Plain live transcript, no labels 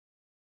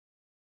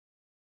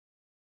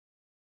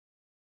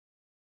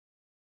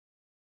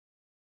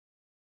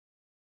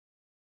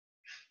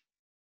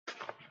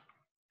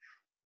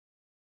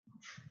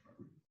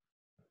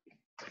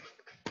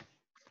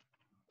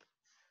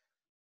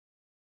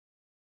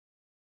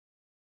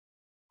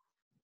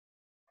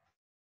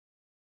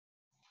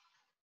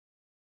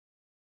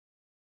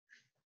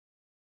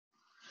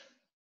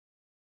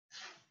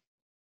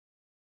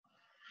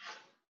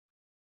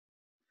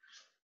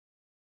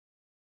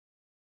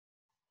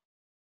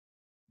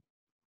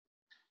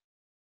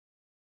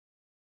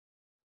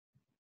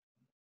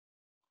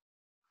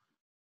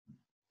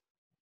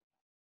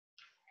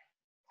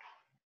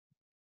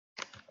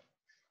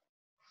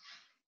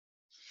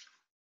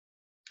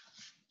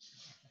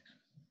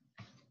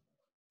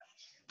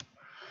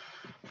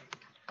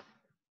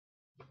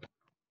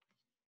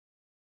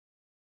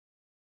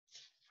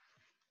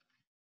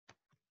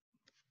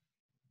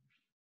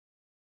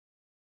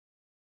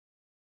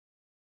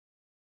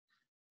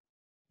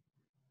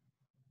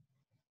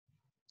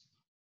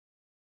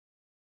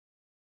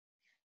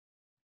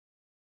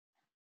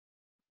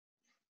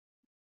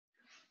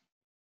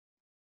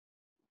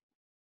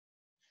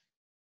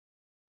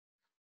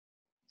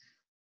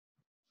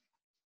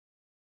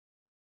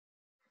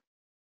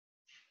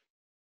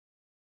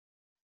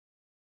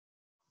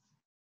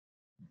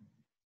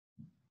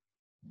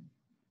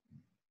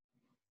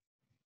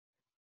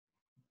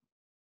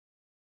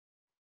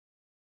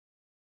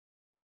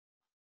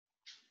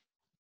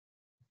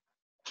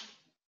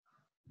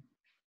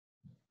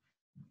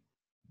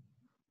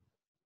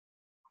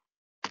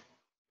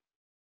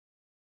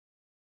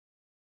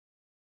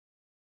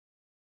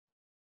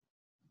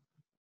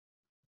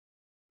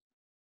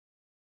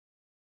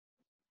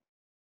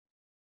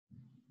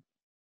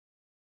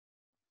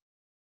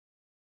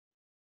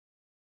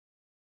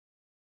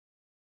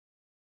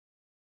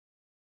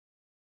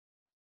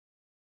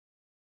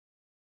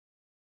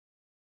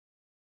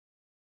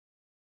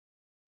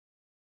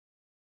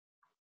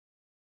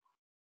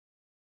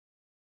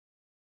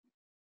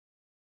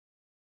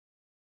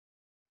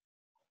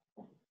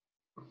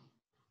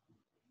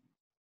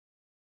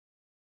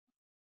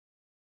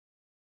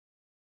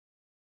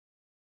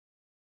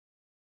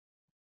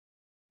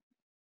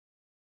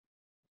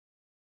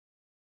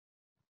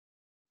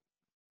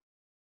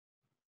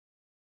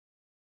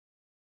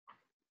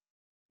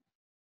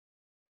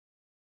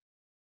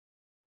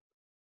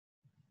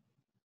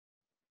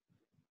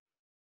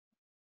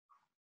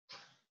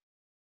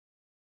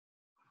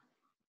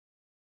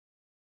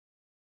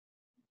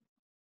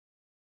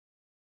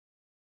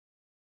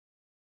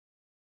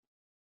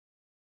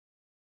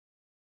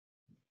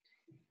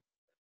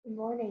Good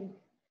morning.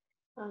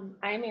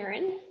 I'm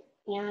Erin,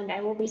 and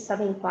I will be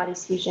subbing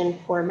Pilates Fusion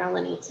for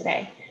Melanie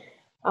today.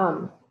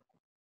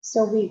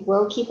 So we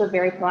will keep a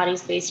very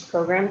Pilates-based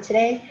program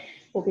today.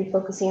 We'll be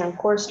focusing on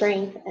core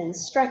strength and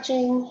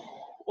stretching,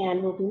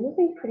 and we'll be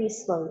moving pretty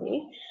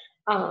slowly,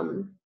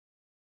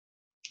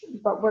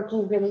 but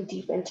working really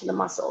deep into the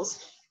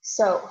muscles.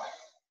 So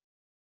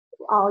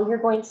all you're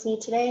going to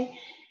need today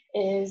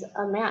is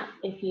a mat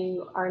if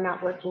you are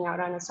not working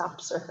out on a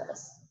soft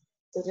surface.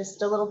 So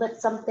just a little bit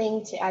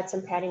something to add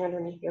some padding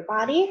underneath your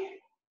body,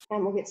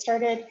 and we'll get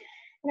started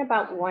in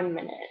about 1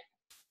 minute.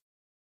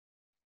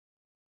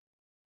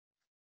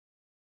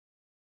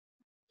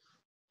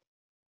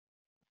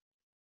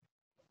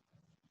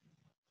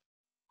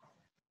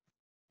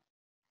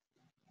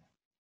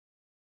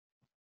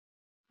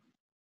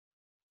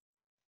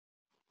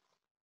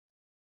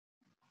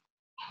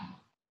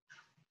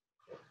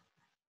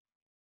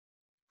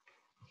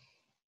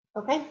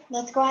 Okay,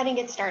 let's go ahead and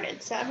get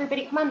started. So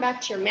everybody come on back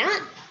to your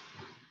mat.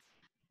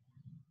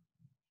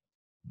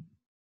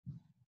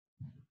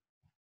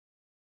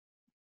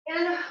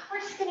 And we're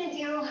just gonna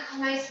do a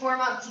nice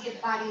warm up to get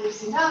the body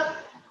loosened up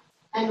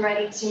and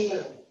ready to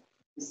move.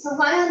 So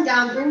lie on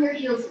down, bring your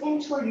heels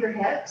in toward your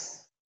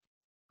hips.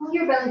 Pull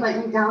your belly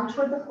button down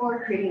toward the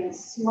floor, creating a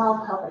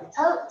small pelvic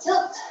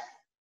tilt.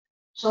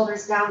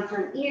 Shoulders down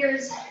from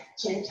ears,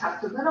 chin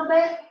tucked a little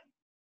bit.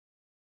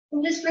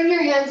 And just bring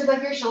your hands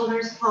above your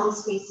shoulders,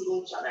 palms facing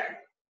each other.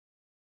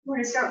 We're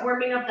gonna start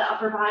warming up the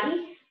upper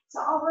body. So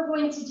all we're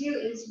going to do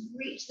is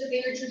reach the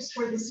fingertips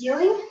toward the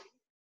ceiling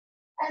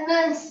and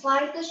then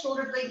slide the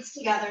shoulder blades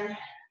together,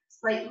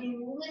 slightly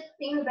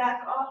lifting the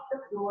back off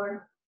the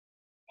floor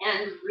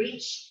and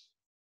reach,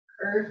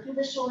 curve through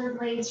the shoulder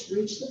blades,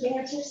 reach the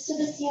fingertips to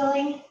the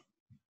ceiling,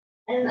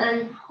 and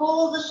then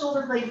pull the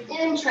shoulder blades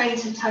in, trying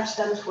to touch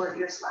them toward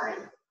your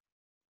spine.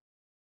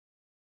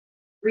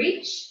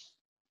 Reach.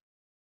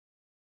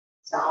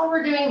 So all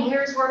we're doing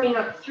here is warming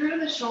up through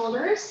the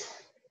shoulders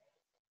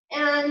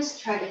and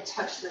try to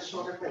touch the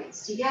shoulder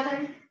blades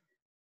together.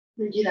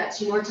 We'll do that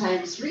 2 more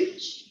times.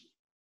 Reach.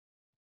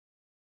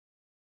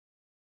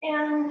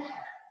 And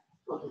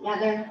pull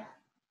together.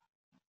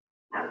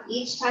 Now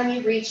each time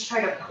you reach,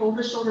 try to pull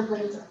the shoulder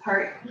blades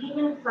apart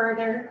even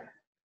further,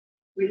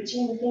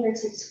 reaching the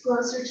fingertips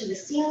closer to the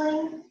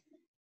ceiling.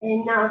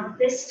 And now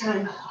this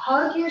time,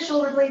 hug your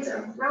shoulder blades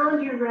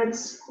around your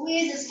ribs,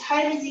 squeeze as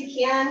tight as you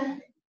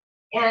can,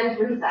 and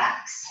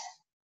relax.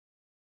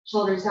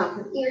 Shoulders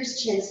down from ears,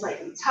 chin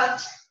slightly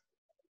tucked,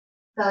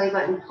 belly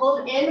button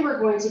pulled in. We're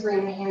going to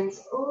bring the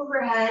hands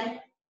overhead,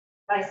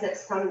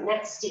 biceps come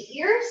next to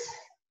ears,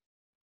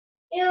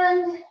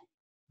 and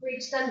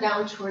reach them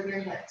down toward your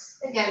hips.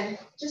 Again,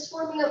 just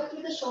warming up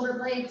through the shoulder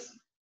blades,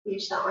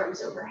 reach the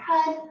arms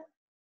overhead.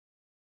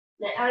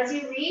 Now as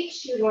you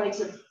reach, you're going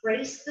to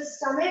brace the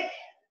stomach,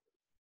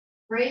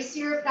 brace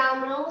your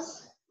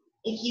abdominals,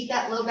 and keep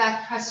that low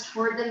back pressed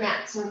toward the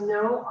mat, so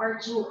no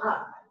arching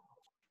up.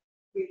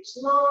 Reach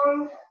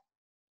long,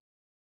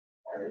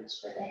 reach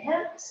for the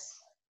hips.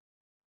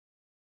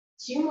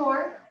 2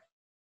 more.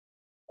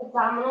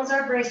 Abdominals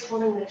are braced,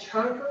 holding the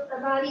trunk of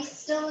the body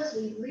still as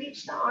we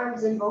reach the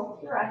arms in both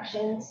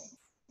directions.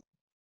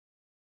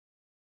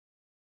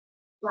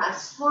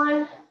 Last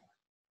one.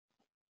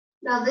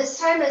 Now this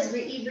time, as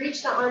we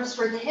reach the arms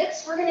toward the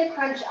hips, we're going to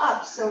crunch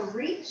up. So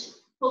reach,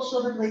 pull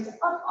shoulder blades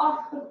up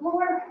off the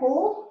floor,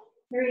 hold.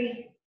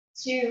 3,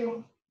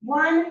 2,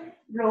 1.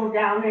 Roll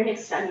down and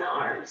extend the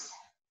arms.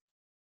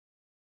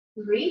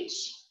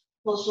 Reach,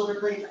 pull shoulder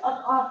blades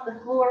up off the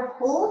floor,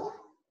 hold.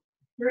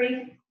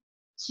 3,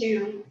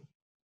 2,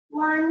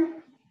 1,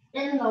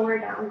 and lower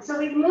down. So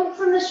we've moved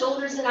from the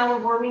shoulders and now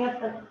we're warming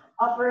up the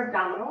upper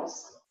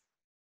abdominals.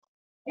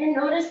 And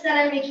notice that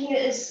I'm making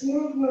it a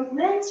smooth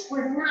movement.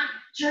 We're not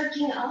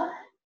jerking up.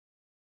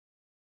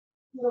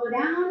 Low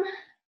down.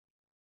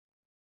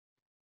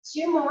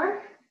 2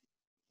 more.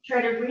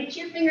 Try to reach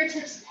your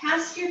fingertips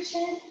past your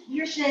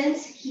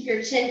shins. Keep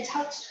your chin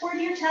tucked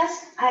toward your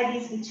chest,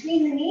 IVs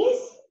between the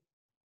knees.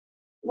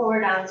 Lower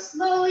down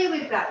slowly.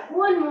 We've got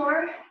 1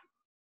 more.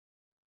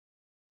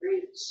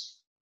 Reach.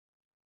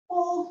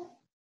 Hold.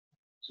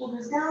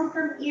 Shoulders down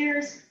from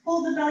ears.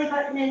 Pull the belly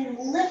button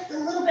in. Lift a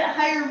little bit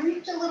higher.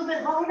 Reach a little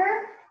bit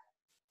longer.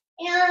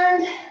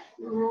 And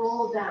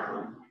roll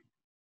down.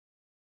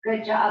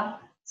 Good job.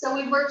 So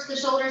we worked the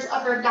shoulders,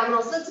 upper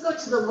abdominals. Let's go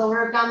to the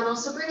lower abdominals.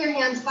 So bring your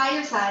hands by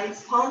your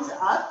sides, palms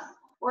up,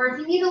 or if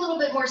you need a little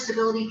bit more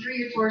stability through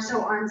your torso,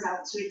 arms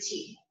out to a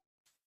T.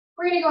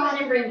 We're going to go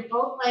ahead and bring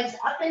both legs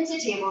up into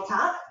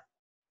tabletop.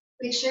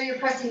 Make sure you're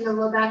pressing the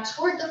low back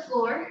toward the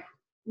floor.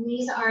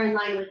 Knees are in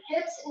line with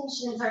hips and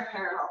shins are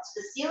parallel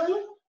to the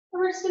ceiling. And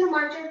we're just going to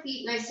march our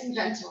feet nice and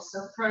gentle.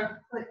 So front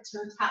foot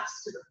toe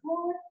taps to the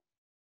floor.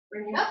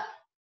 Bring it up.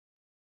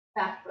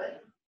 Back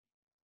foot.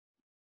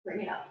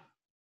 Bring it up.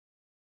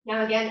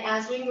 Now again,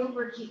 as we move,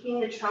 we're keeping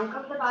the trunk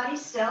of the body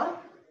still.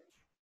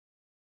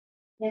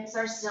 Hips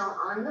are still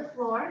on the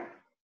floor.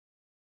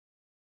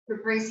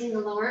 We're bracing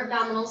the lower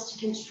abdominals to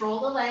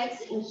control the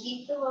legs and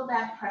keep the low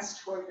back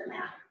pressed toward the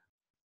mat.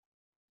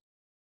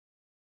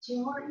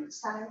 2 more each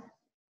side.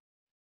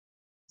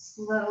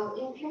 Slow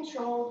and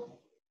controlled.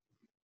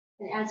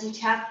 And as you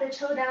tap the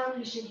toe down,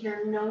 you should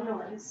hear no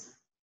noise.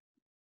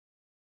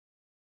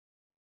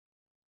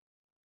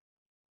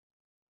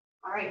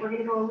 All right, we're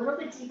going to go a little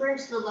bit deeper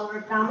into the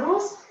lower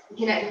abdominals. You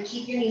can either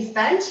keep your knees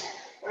bent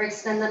or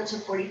extend them to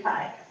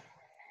 45.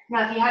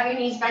 Now, if you have your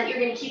knees bent, you're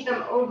going to keep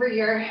them over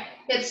your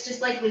hips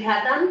just like we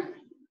had them.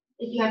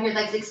 If you have your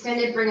legs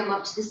extended, bring them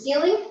up to the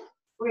ceiling.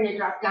 We're going to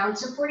drop down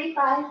to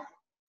 45.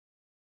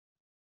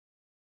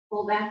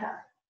 Pull back up.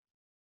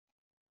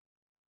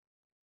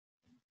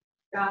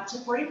 Drop to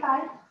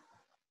 45.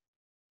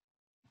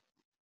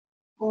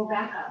 Pull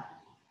back up.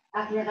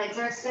 After your legs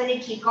are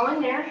extended, keep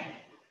going there.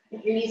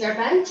 If your knees are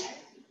bent,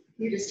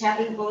 you're just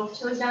tapping both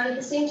toes down at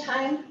the same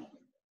time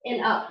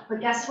and up.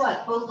 But guess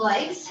what? Both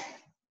legs,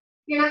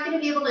 you're not going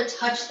to be able to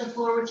touch the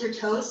floor with your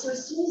toes. So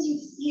as soon as you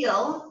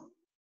feel,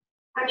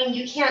 I mean,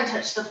 you can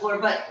touch the floor,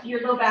 but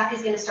your low back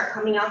is going to start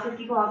coming out if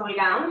you go all the way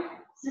down.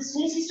 So as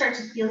soon as you start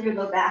to feel your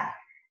low back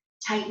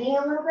tightening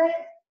a little bit,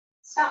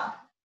 stop.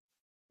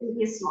 It'll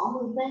be a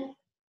small movement,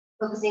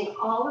 focusing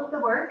all of the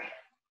work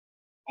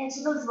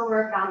into those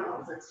lower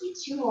abdominals. Let's do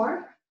 2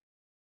 more.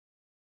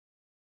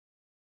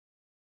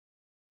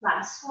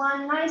 Last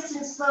one, nice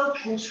and slow,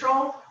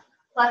 control,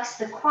 flex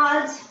the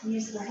quads,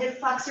 use the hip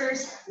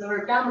flexors,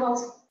 lower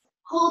abdominals,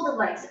 pull the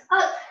legs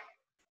up.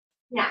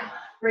 Now,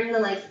 bring the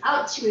legs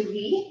out to a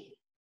V.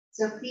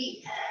 So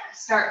feet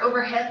start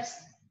over hips,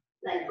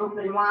 then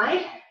open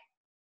wide.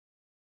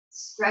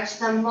 Stretch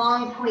them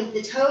long, point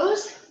the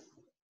toes,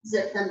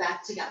 zip them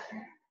back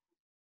together.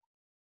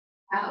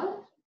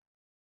 Out,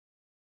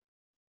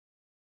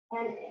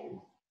 and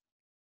in.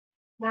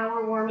 Now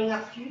we're warming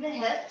up through the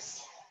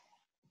hips.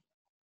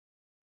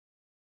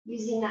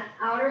 Using the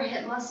outer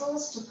hip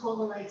muscles to pull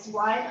the legs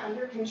wide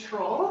under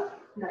control,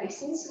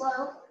 nice and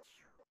slow.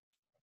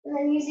 And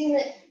then using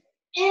the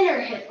inner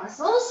hip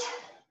muscles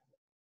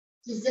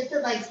to zip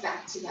the legs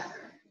back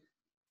together.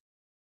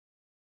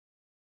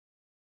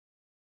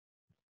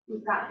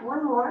 We've got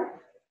 1 more.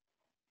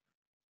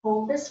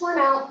 Hold this one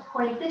out,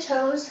 point the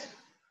toes,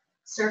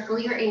 circle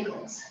your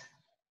ankles.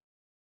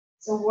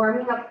 So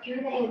warming up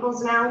through the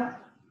ankles now.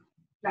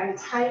 Drawing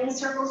tiny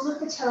circles with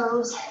the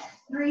toes.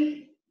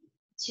 3,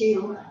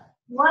 2,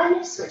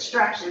 1, switch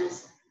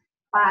directions.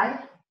 5,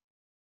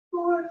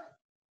 4,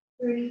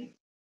 3,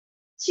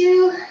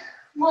 2,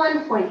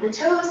 1, point the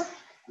toes,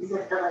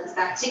 zip the legs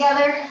back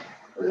together,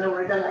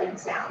 lower the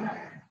legs down.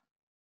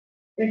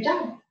 Good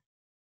job.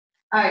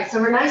 All right,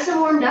 so we're nice and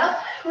warmed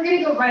up. We're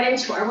gonna go right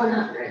into our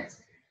 100s.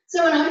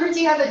 So 100s,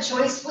 you have a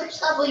choice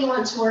which level you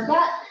want to work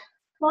at.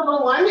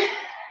 Level 1,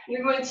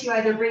 you're going to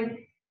either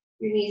bring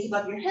your knees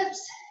above your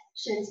hips,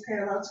 shins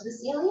parallel to the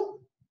ceiling.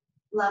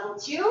 Level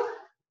 2,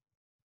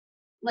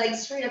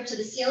 legs straight up to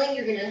the ceiling.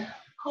 You're gonna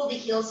pull the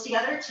heels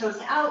together, toes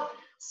out,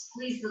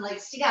 squeeze the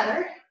legs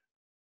together.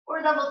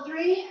 Or level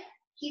 3,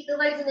 keep the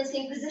legs in the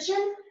same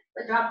position,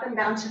 but drop them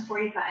down to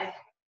 45.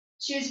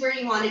 Choose where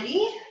you want to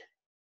be.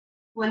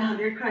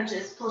 100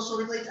 crunches. Pull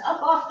shoulder blades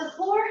up off the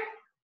floor.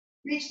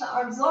 Reach the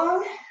arms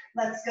long.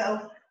 Let's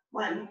go.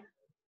 1.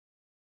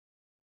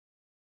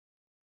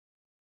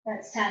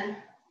 That's 10.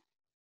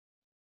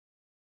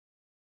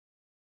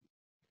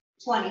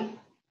 20.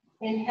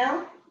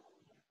 Inhale.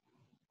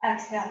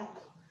 Exhale.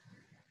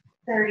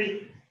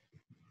 30.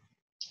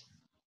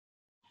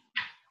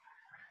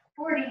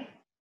 40.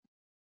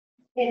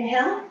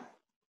 Inhale.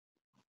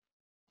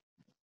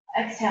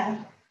 Exhale.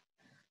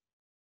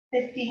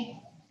 50.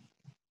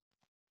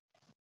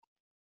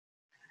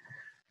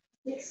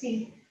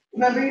 60.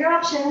 Remember your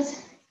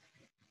options.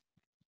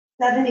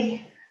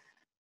 70.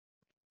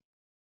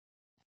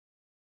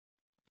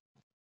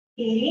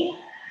 80.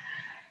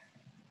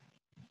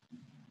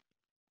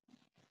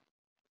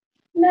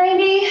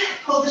 90.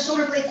 Pull the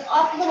shoulder blades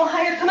up a little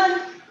higher. Come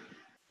on.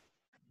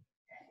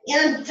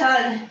 And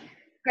done.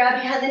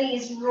 Grab behind the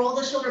knees. Roll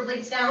the shoulder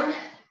blades down.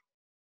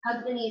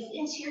 Hug the knees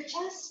into your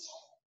chest.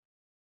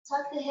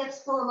 Tuck the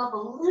hips. Pull them up a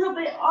little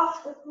bit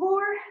off the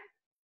floor.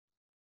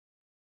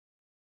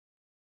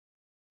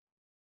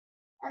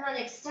 And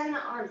then extend the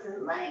arms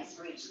and legs.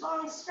 Reach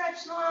long.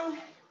 Stretch long.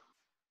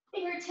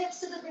 Fingertips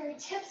to the very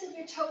tips of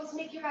your toes.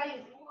 Make your body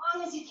as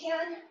long as you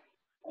can.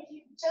 Like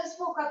you just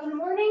woke up in the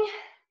morning.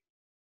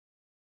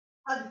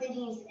 Hug the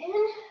knees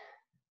in.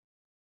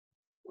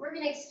 We're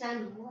going to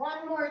extend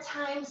one more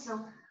time.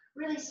 So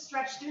really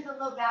stretch through the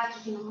low back.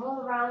 You can roll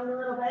around a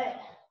little bit.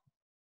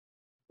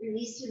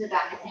 Release through the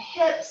back of the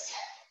hips.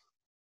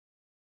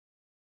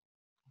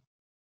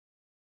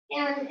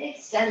 And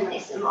extend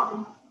nice and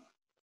long.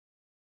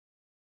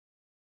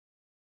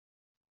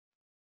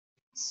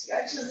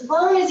 Stretch as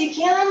long as you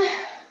can.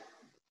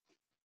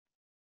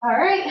 All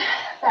right,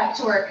 back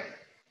to work.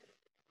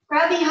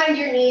 Grab behind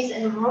your knees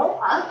and roll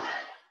up.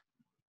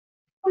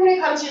 We're going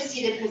to come to a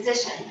seated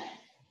position.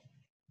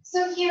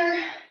 So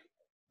here,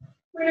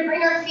 we're going to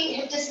bring our feet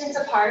hip distance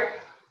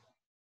apart.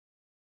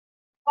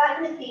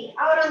 Flatten the feet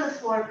out on the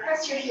floor.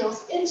 Press your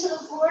heels into the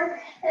floor.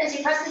 And as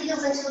you press the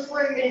heels into the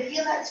floor, you're going to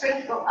feel that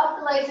strength go up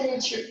the legs and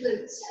into your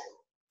glutes.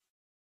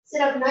 Sit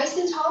up nice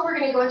and tall. We're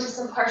gonna go into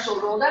some partial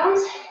roll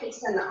downs.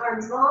 Extend the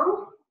arms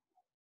long,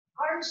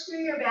 arch through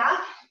your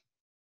back.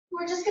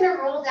 We're just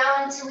gonna roll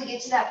down until we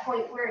get to that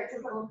point where it's a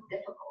little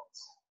difficult.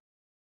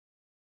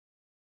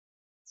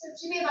 So it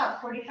should be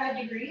about 45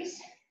 degrees.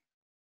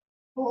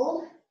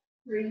 Hold,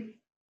 3,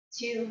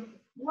 2,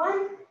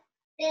 1,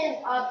 and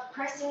up,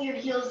 pressing your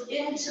heels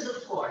into the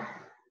floor.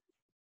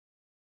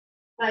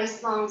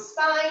 Nice long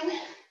spine,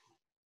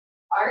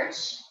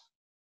 arch,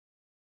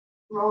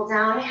 roll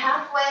down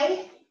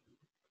halfway,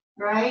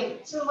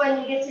 right? So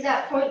when you get to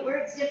that point where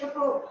it's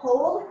difficult,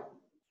 hold,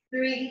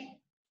 3,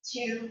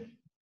 2,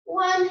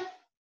 1,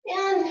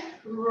 and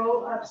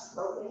roll up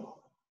slowly.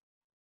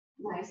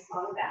 Nice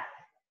long back.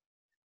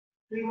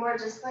 3 more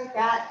just like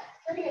that.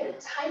 We're gonna get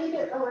a tiny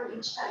bit lower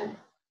each time.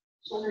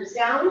 Shoulders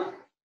down,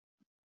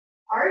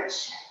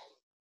 arch,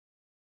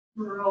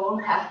 roll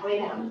halfway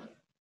down.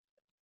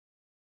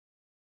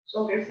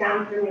 Shoulders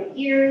down from your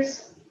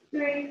ears.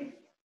 3,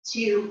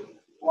 2,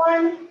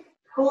 1.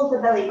 Hold the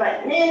belly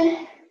button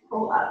in,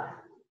 pull up.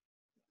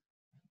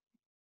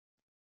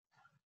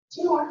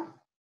 2 more.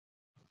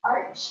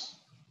 Arch.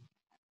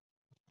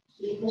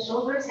 Keep the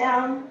shoulders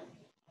down,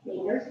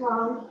 fingers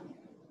long.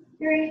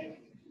 3,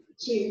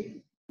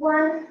 2,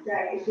 1.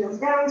 Drag your heels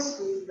down,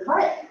 squeeze the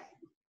butt.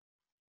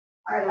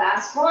 Our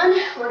last one,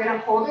 we're gonna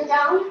hold it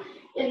down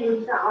and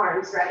move the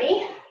arms.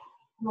 Ready?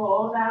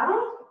 Roll down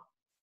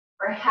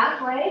for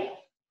halfway.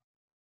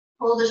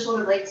 Hold the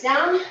shoulder blades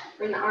down,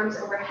 bring the arms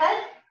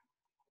overhead,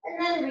 and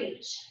then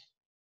reach.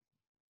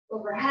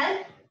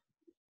 Overhead,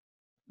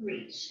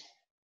 reach.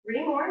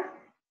 3 more.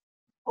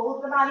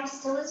 Hold the body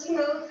still as you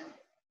move.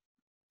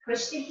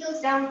 Push the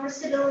heels down for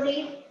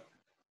stability.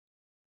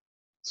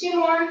 2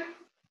 more.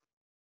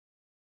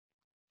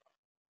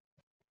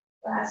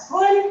 Last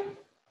one.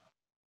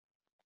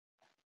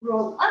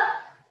 Roll up.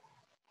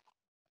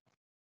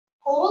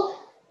 Hold.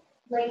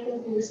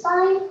 Lengthen through the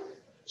spine.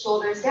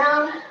 Shoulders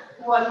down.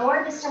 1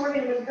 more. This time we're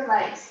going to move the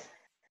legs.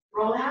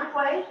 Roll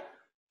halfway.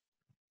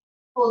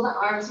 Hold the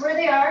arms where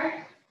they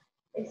are.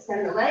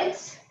 Extend the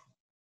legs.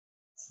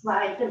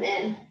 Slide them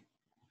in.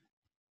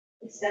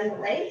 Extend the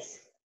legs.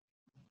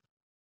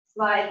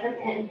 Slide them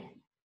in.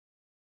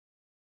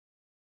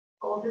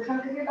 Hold the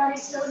trunk of your body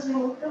still as we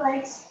move the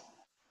legs.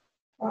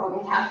 We're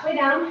only halfway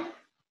down.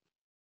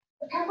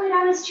 If halfway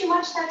down is too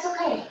much, that's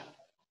okay.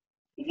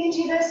 You can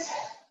do this,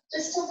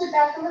 just tilt it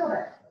back a little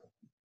bit.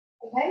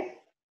 Okay?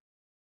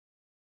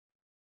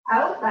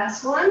 Out,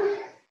 last one.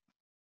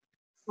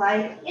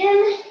 Slide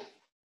in,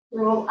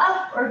 roll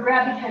up or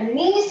grab behind the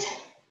knees.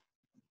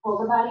 Pull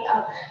the body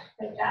up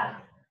like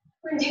that.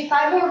 We're gonna do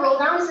 5 more roll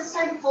downs, this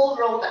time full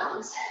roll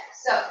downs.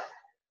 So,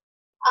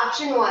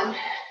 option 1,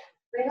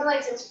 bring the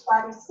legs into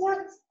Pilates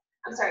stance.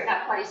 I'm sorry,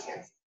 not Pilates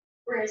stance.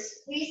 We're gonna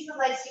squeeze the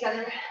legs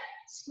together,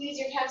 squeeze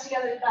your calves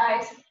together,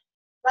 thighs,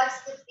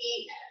 flex the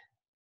feet,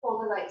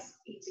 pull the legs,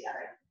 feet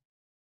together.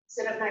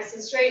 Sit up nice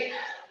and straight,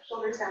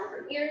 shoulders down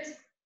from ears,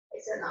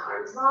 extend the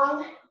arms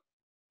long.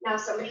 Now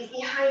somebody's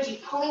behind you,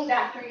 pulling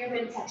back through your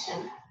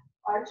midsection.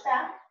 Arch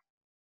back,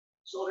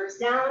 shoulders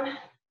down,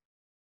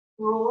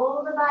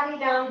 roll the body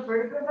down,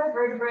 vertebra by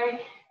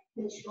vertebrae,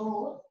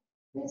 control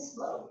and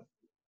slow.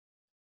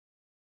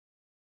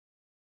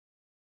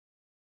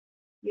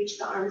 Reach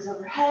the arms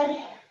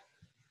overhead,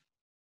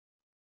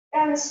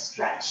 and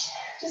stretch.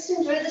 Just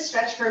enjoy the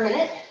stretch for a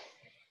minute.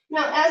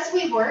 Now as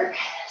we work,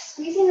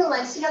 squeezing the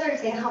legs together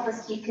is going to help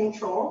us keep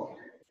control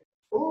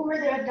over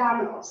the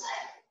abdominals.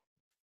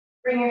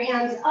 Bring your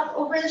hands up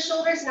over the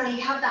shoulders. Now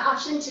you have the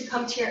option to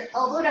come to your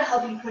elbow to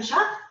help you push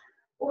up,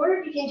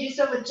 or you can do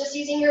so with just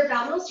using your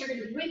abdominals. You're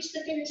going to reach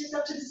the fingertips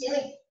up to the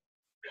ceiling,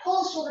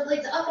 pull shoulder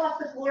blades up off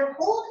the floor,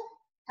 hold,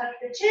 tuck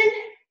the chin,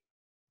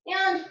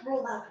 and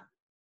roll up.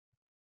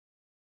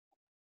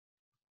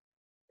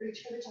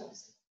 Reach for the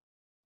toes.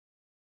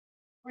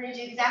 We're going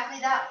to do exactly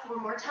that 4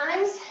 more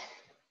times.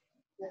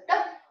 Lift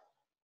up,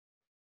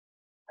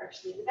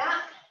 arch through the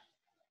back,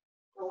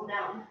 roll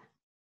down.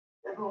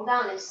 The roll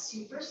down is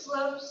super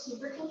slow,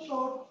 super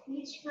controlled,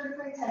 each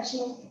vertebrae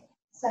touching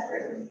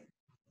separately.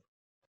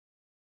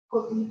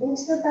 Pull deep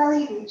into the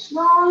belly, reach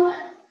long.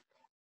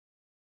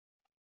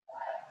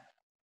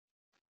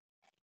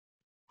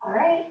 All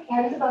right,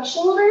 hands above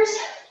shoulders,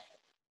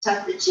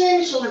 tuck the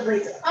chin, shoulder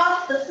blades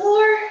off the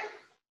floor,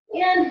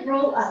 and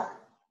roll up.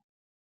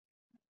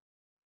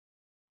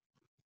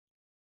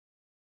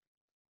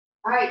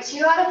 All right,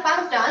 2 out of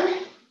 5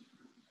 done.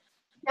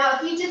 Now,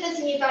 if you did this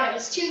and you thought it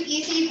was too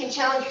easy, you can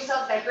challenge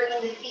yourself by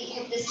bringing the feet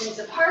hip distance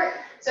apart,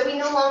 so we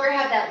no longer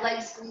have that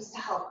leg squeeze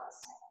to help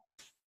us.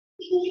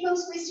 You can keep them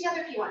squeezed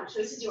together if you want.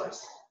 Choice is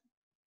yours.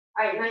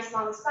 All right, nice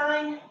long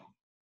spine.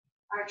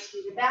 Arch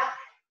through the back.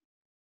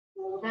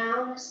 Roll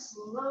down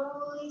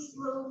slowly,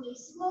 slowly,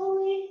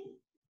 slowly.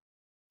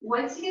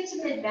 Once you get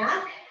to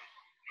mid-back,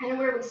 kind of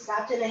where we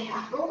stopped in the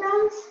half roll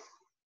downs,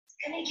 it's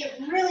going to get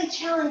really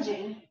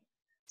challenging.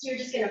 So you're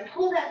just going to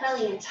pull that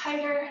belly in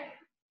tighter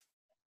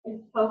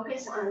and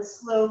focus on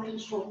slow,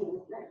 controlled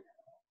movement.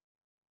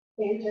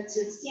 Fingertips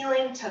to the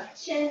ceiling, tuck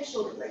chin,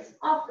 shoulder blades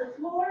off the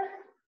floor,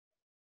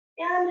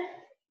 and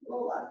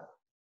roll up.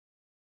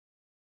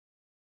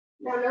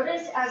 Now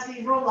notice as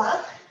we roll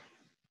up,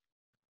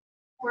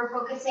 we're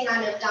focusing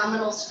on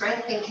abdominal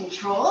strength and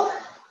control.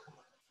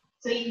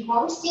 So you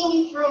won't see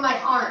me through my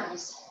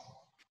arms.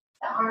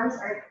 The arms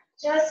are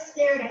just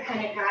there to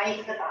kind of guide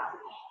the body.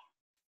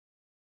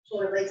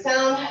 Shoulder blades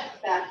down,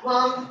 back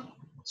long,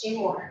 2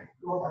 more.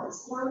 Roll down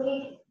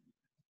slowly.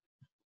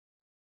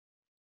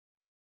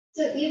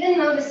 So even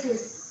though this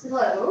is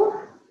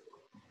slow,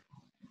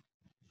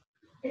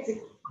 it's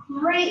a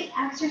great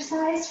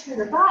exercise for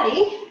the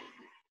body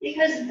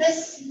because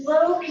this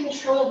slow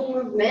controlled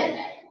movement,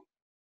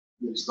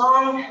 reach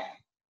long,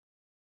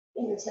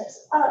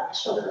 fingertips up,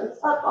 shoulder blades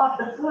up off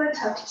the floor,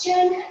 tuck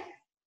chin,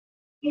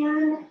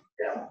 and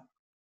go.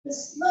 The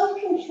slow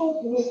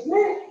controlled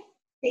movement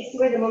takes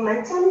away the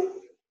momentum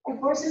and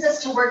forces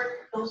us to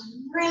work those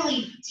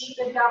really deep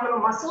abdominal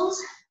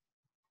muscles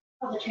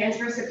called the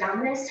transverse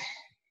abdominis.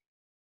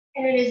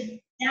 And it is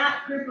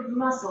that group of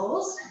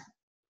muscles,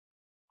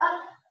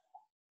 up,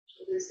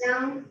 shoulders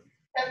down,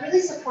 that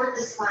really support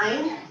the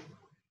spine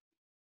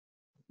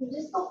and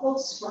just the whole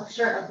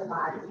structure of the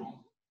body.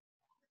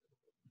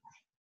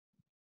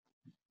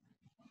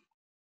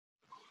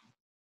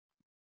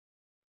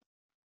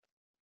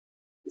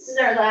 This is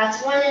our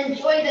last one.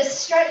 Enjoy this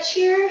stretch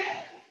here.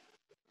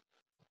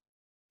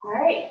 All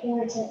right,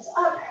 fingertips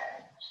up,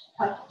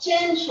 tuck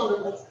chin,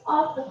 shoulder blades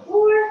off the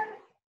floor,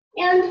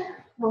 and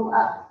roll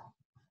up.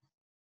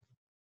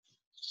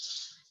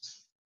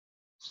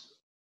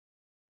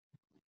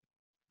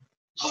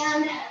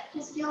 And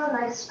just feel a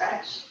nice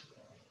stretch.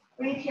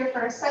 Breathe here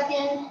for a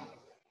second.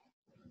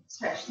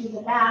 Stretch through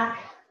the back.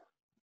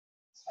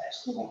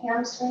 Stretch through the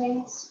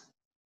hamstrings.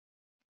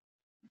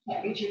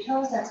 Can't reach your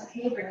toes, that's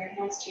okay. Bring your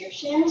hands to your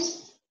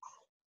shins.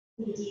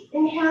 Take a deep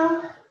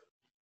inhale.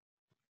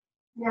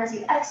 And as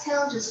you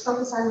exhale, just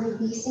focus on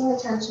releasing the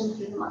tension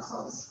through the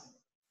muscles.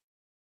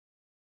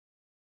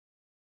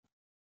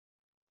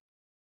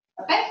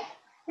 Okay,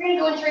 we're going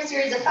to go into our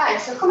series of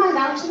 5. So come on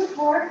down to the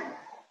floor.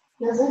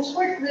 Heels into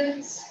our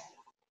glutes.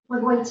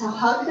 We're going to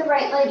hug the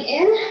right leg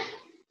in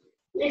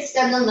and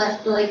extend the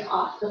left leg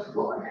off the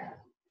floor.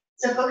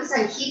 So focus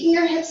on keeping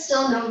your hips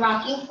still, no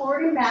rocking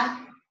forward and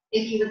back.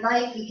 If you would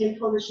like, you can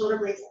pull the shoulder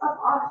blades up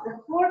off the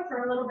floor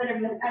for a little bit of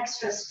an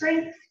extra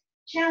strength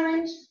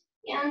challenge.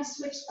 And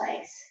switch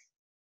legs.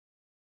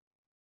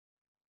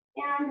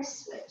 And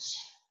switch.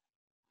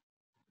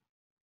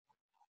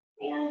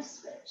 And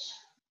switch.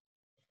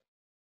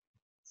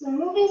 So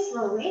moving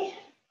slowly,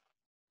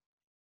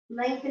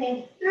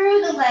 lengthening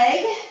through the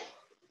leg.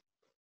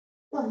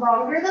 The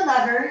longer the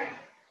lever,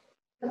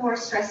 the more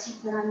stress you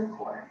put on the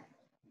core.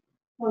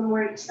 1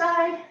 more each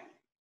side.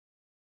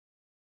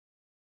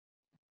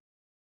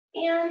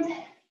 And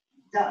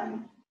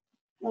done.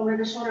 Lower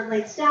the shoulder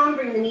blades down,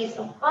 bring the knees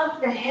above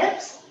the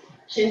hips.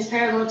 Shins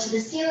parallel to the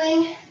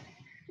ceiling.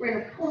 We're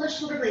going to pull the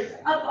shoulder blades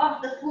up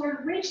off the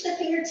floor, reach the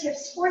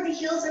fingertips for the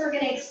heels, and we're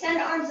going to extend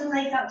arms and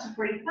legs out to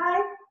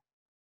 45.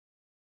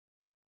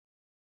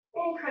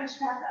 And crunch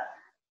back up.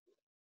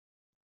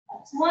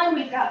 That's 1,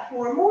 we've got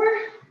 4 more.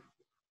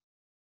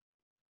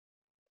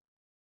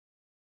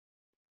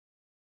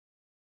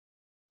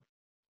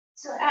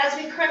 So as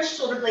we crunch,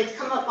 shoulder blades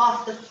come up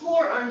off the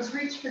floor, arms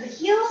reach for the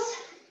heels.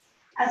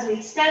 As we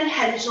extend,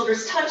 head and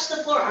shoulders touch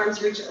the floor,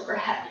 arms reach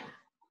overhead.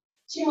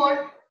 2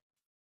 more.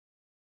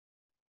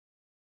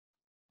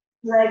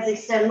 Legs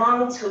extend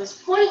long,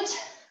 toes point.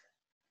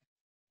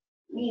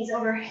 Knees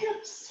over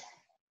hips.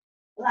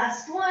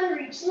 Last 1,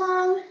 reach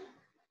long.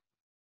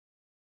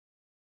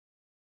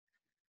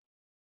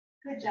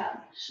 Good job.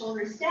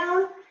 Shoulders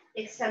down,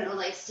 extend the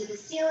legs to the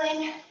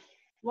ceiling.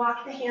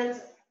 Walk the hands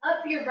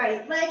up your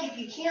right leg if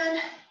you can.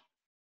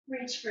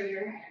 Reach for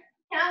your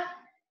calf.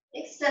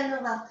 Extend the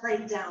left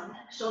leg down.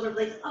 Shoulder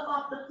blades up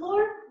off the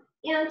floor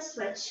and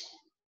switch.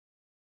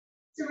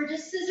 So we're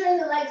just scissoring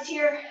the legs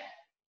here.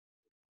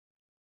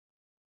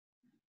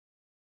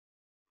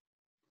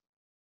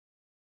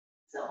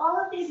 So all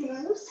of these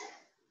moves,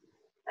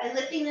 by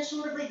lifting the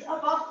shoulder blades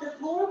up off the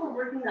floor, we're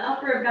working the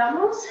upper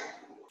abdominals.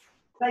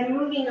 By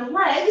moving the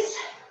legs,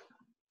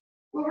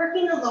 we're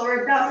working the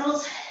lower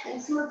abdominals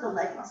and some of the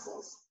leg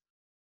muscles,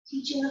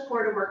 teaching the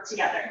core to work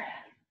together.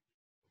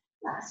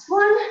 Last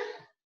 1.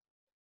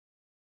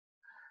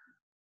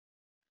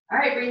 All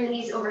right, bring the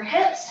knees over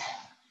hips.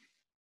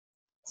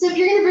 So if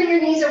you're going to bring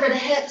your knees over the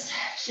hips,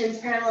 shins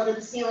parallel to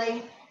the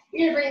ceiling,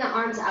 you're going to bring the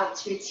arms out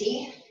to a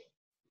T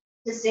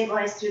to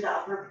stabilize through the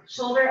upper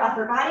shoulder,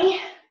 upper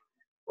body,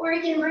 or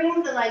you can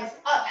bring the legs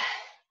up.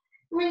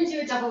 We're going to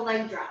do a double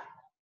leg drop.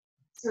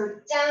 So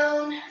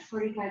down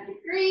 45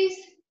 degrees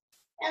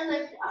and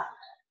lift up.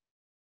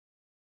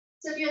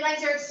 So if your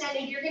legs are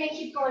extended, you're going to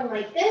keep going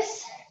like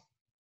this.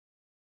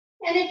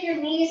 And if your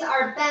knees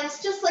are bent,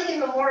 just like in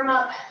the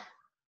warm-up,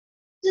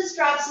 just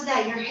drop so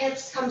that your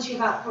hips come to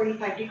about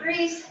 45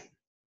 degrees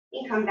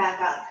and come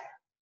back up.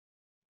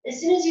 As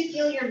soon as you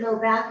feel your low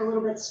back a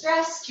little bit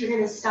stressed, you're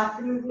going to stop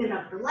the movement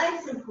of the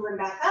legs and pull them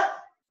back up.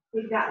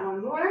 We've got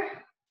 1 more.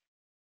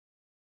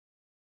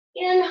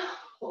 And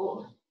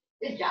hold.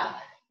 Good job.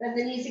 Bend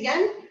the knees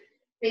again.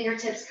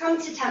 Fingertips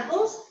come to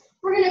temples.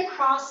 we're gonna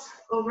cross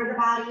over the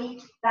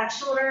body. Back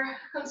shoulder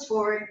comes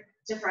forward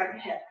to front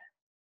hip.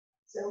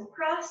 So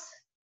cross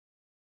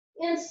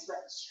and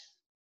switch.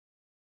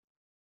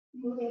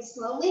 Moving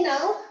slowly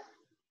now,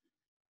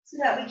 so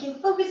that we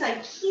can focus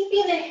on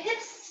keeping the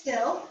hips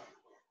still,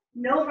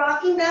 no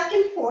rocking back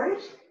and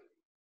forth,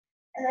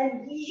 and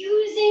then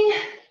using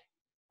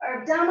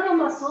our abdominal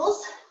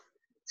muscles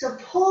to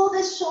pull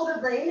this shoulder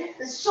blade,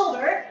 this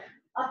shoulder,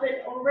 up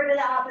and over to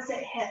the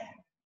opposite hip.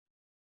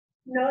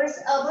 Notice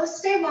elbows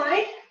stay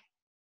wide,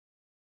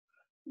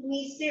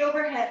 knees stay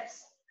over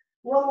hips.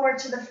 One more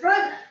to the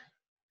front,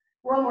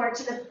 one more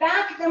to the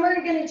back, then we're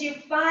gonna do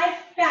 5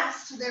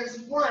 fast. So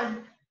there's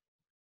 1,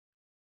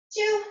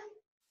 2,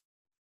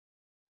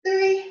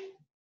 3,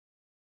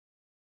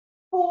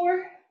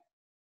 4,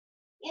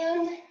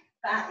 and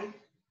 5.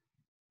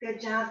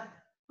 Good job.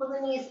 Pull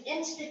the knees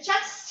into the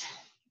chest.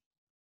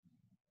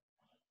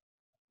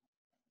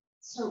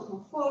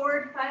 Circle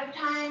forward 5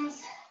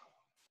 times.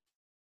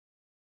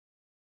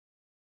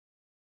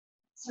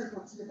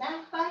 Circle to the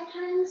back 5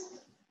 times.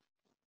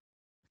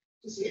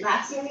 Just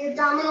relaxing the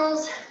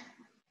abdominals,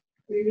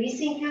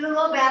 releasing through the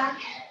low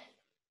back.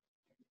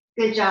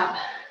 Good job.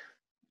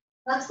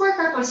 Let's work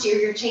our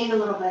posterior chain a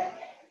little bit.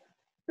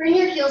 Bring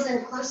your heels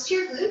in close to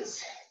your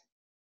glutes.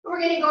 We're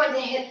going to go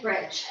into hip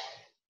bridge.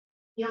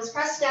 Heels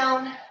pressed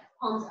down,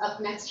 palms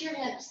up next to your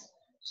hips,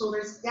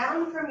 shoulders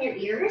down from your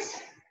ears,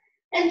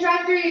 and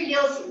drag through your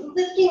heels,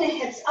 lifting the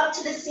hips up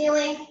to the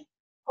ceiling.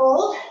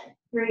 Hold,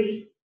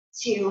 3,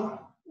 2,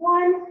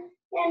 1,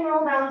 and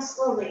roll down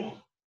slowly.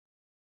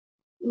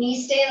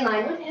 Knees stay in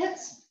line with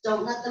hips,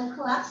 don't let them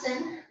collapse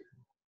in.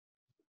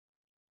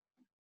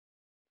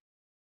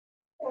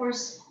 We're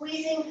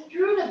squeezing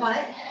through the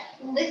butt,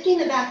 lifting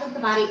the back of the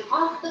body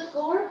off the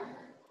floor,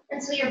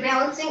 and so you're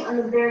balancing on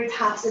the very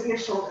tops of your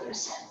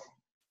shoulders.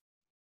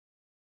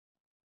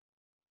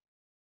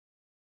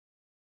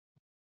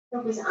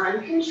 Focus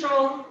on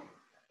control.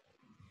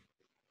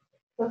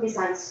 Focus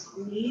on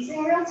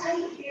squeezing real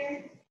tight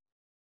here,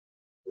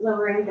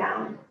 lowering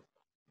down.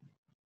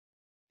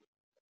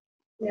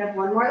 We have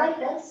one more like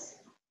this.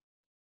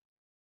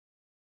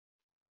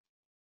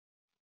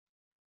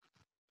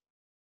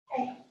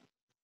 Okay.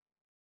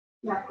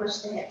 Now push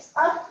the hips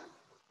up.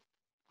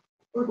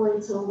 We're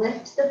going to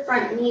lift the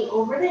front knee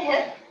over the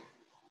hip,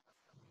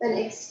 then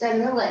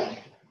extend the leg.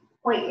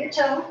 Point your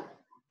toe,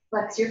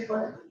 flex your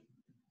foot.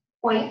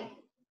 Point,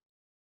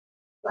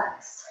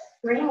 flex.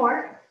 3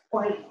 more.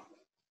 Point,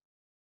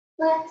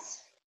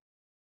 flex.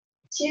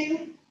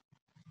 2.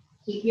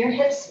 Keep your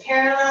hips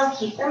parallel,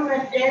 keep them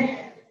lifted.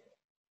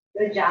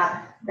 Good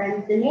job.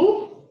 Bend the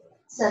knee,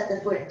 set the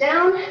foot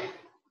down.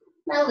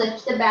 Now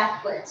lift the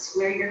back foot.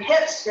 Square your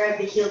hips, drag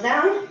the heel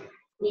down,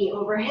 knee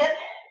over hip,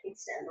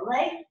 extend the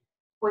leg,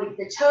 point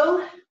the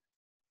toe,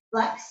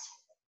 flex,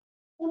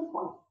 and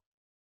point.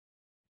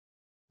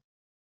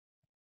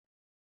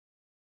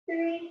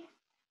 3,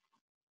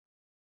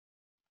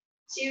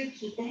 2,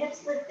 keep the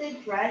hips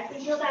lifted, drag the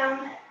heel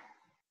down.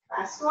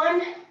 Last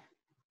one,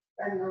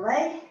 bend the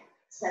leg,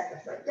 set the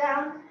foot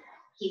down,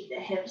 keep the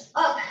hips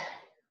up.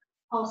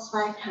 Pulse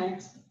 5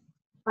 times.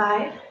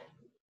 5,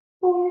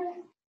 4,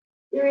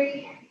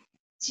 3,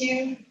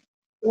 2,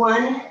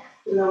 1,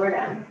 lower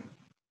down.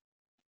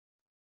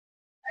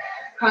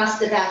 Cross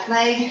the back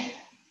leg,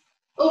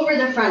 over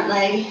the front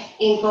leg,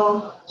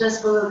 ankle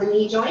just below the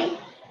knee joint. And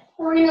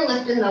we're gonna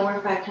lift and lower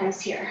 5 times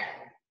here.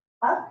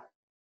 Up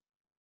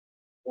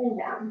and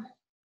down.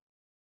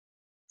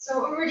 So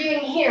what we're doing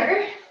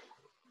here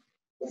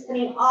is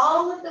putting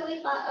all of the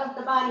weight of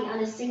the body on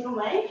a single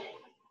leg,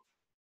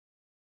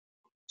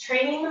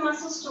 training the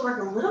muscles to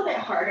work a little bit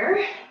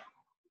harder,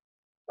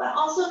 but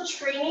also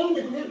training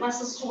the glute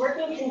muscles to work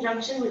in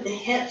conjunction with the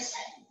hips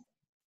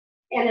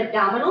and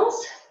abdominals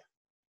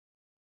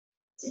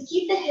to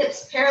keep the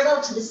hips parallel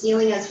to the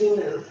ceiling as we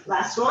move.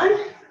 Last one.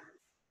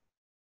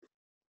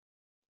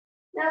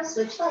 Now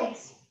switch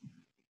legs.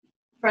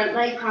 Front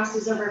leg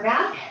crosses over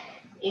back,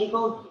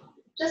 ankle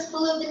just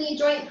below the knee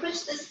joint,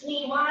 push this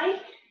knee wide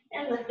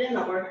and lift and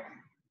lower.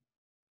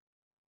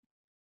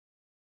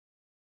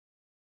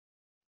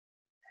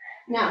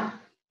 Now,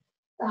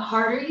 the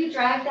harder you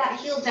drag that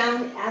heel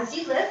down as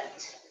you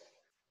lift,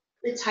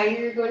 the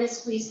tighter you're going to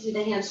squeeze through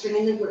the hamstring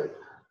and the glute.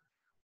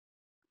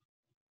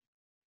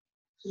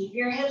 Keep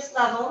your hips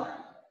level.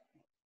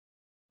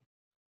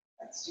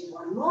 Let's do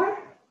one more.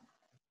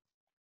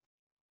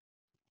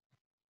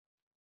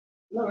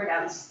 Lower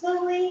down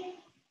slowly.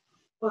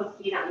 Both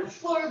feet on the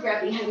floor,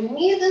 grab behind the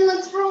knees, and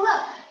let's roll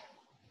up.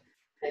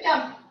 Good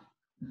job.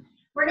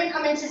 We're going to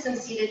come into some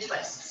seated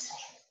twists.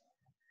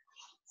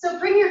 So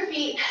bring your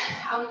feet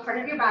out in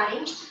front of your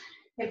body,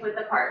 hip width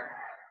apart.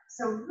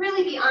 So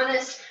really be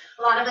honest.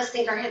 A lot of us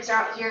think our hips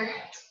are out here.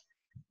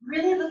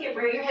 Really look at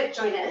where your hip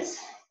joint is.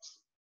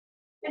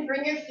 And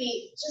bring your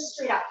feet just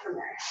straight out from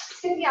there.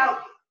 It's going to be out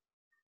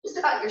just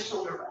about your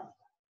shoulder width.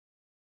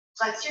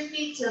 Flex your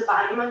feet to the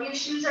bottom of your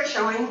shoes are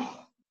showing.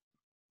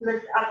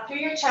 Lift up through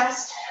your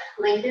chest,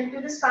 lengthen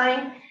through the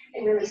spine,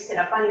 and really sit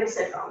up on your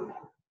sit bone.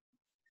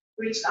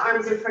 Reach the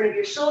arms in front of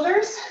your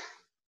shoulders.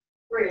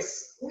 We're going to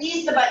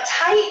squeeze the butt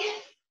tight.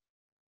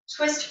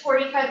 Twist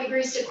 45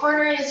 degrees to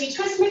corner, and as you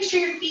twist, make sure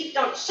your feet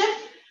don't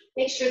shift.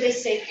 Make sure they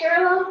stay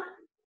parallel.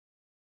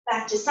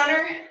 Back to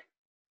center.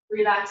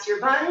 Relax your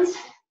buns.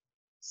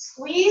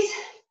 Squeeze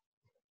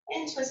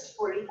and twist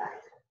 45.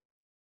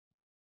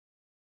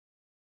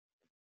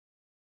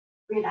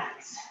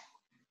 Relax.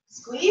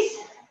 Squeeze.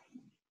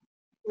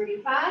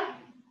 45.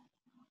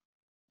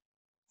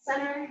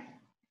 Center.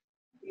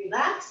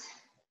 Relax.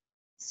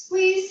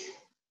 Squeeze.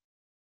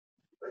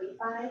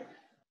 45.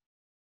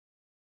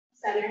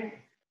 Center.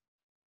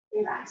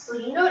 Relax. So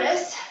you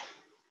notice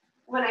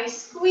when I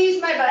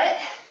squeeze my butt,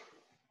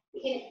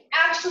 you can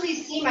actually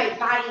see my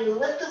body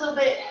lift a little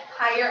bit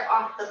higher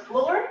off the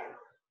floor.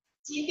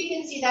 See if you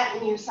can see that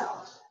in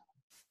yourself.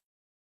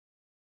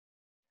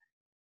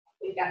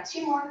 We've got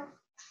 2 more.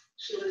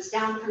 Shoulders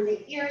down from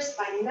the ears,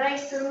 spine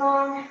nice and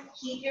long.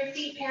 Keep your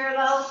feet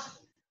parallel.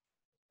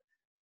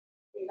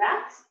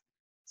 Relax.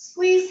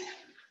 Squeeze.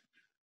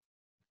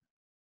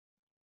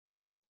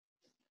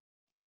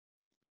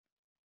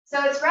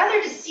 So it's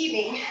rather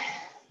deceiving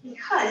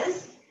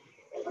because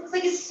it looks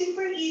like a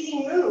super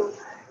easy move.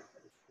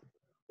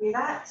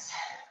 Relax.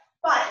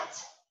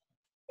 But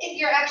if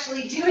you're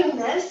actually doing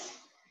this,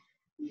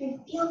 you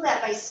can feel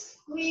that by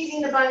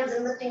squeezing the buns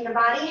and lifting the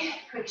body.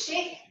 Quick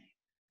shake.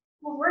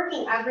 We're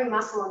working every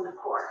muscle in the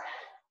core.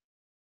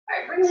 All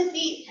right, bring the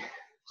feet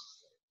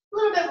a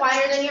little bit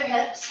wider than your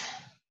hips.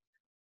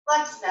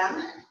 Flex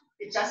them.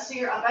 Adjust so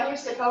you're up on your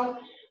sit bone.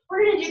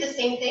 We're going to do the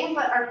same thing,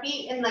 but our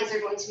feet and legs are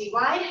going to be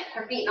wide.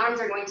 Our feet and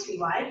arms are going to be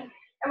wide.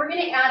 And we're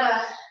going to add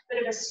a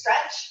bit of a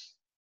stretch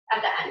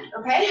at the end,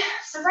 okay?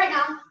 So right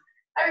now,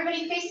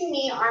 everybody facing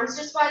me, arms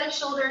just wide of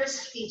shoulders,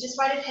 feet just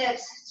wide of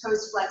hips,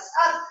 toes flex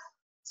up,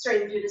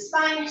 straighten through the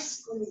spine,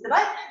 squeeze the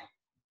butt,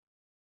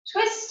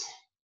 twist.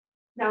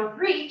 Now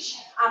reach,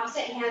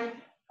 opposite hand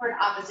toward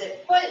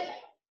opposite foot,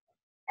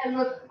 and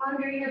look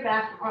under your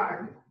back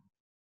arm.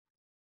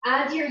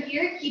 As you're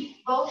here,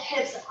 keep both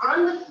hips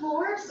on the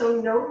floor,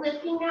 so no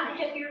lifting that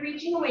hip you're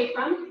reaching away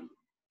from.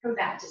 Come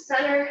back to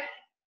center,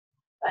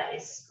 butt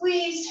is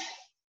squeezed.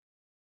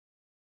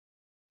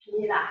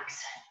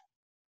 Relax.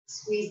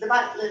 Squeeze the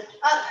butt, lift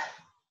up,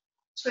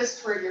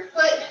 twist toward your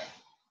foot,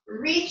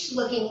 reach,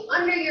 looking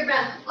under your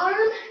back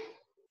arm,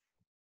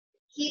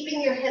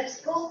 keeping your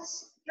hips both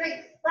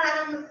straight,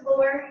 flat on the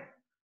floor,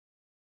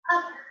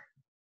 up,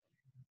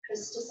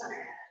 twist to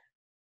center.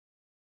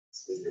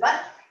 Squeeze the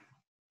butt.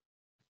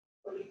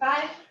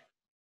 45,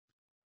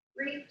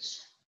 reach,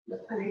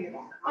 look under your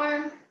back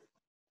arm,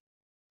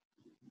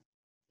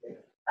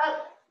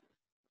 up,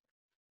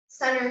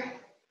 center,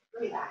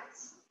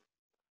 relax.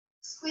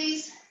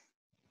 Squeeze,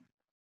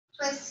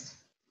 twist,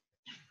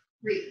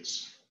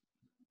 reach.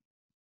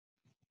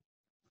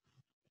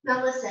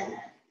 Now listen,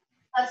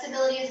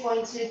 flexibility is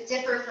going to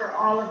differ for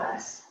all of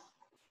us.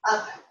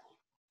 Up,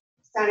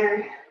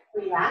 center,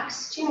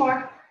 relax. 2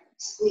 more,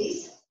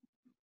 squeeze.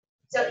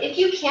 So if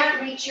you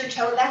can't reach your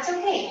toe, that's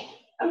okay.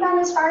 Come down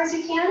as far as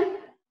you can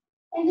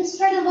and just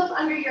try to look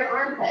under your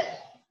armpit.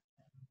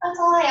 That's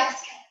all I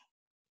ask.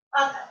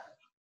 Up,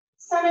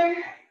 center,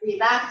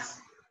 relax,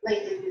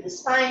 lengthen through the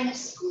spine,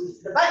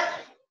 squeeze the butt,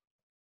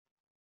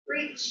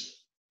 reach.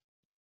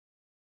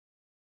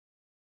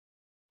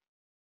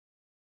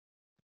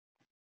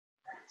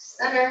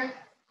 Center.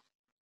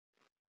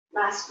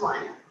 Last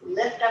one.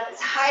 Lift up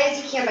as high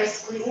as you can by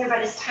squeezing your butt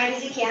as tight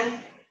as you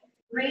can.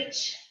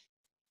 Reach.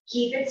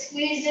 Keep it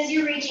squeezed as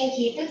you're reaching.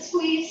 Keep it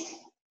squeezed.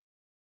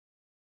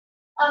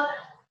 Up.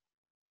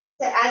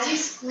 So as you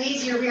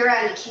squeeze your rear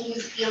end, can you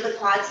feel the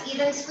quads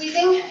even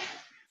squeezing?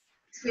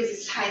 Squeeze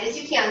as tight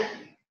as you can.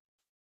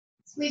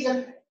 Squeeze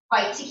them.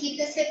 Fight to keep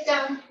this hip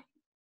down.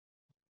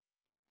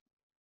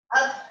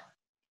 Up.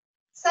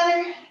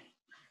 Center.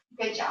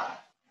 Good job.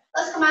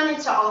 Let's come on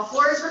into all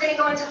fours. We're going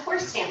to go into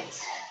horse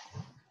stance.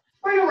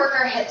 We're going to work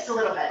our hips a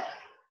little bit.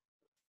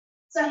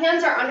 So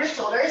hands are under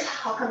shoulders.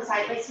 I'll come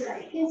sideways so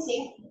that you can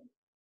see.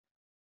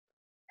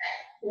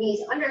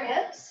 Knees under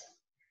hips.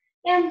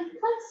 And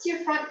flex your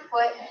front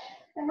foot.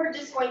 And we're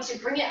just going to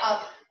bring it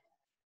up.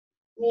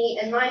 Knee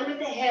in line with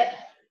the hip.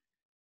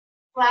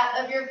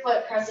 Flat of your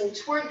foot pressing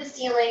toward the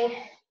ceiling.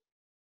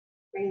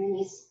 Bring the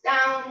knees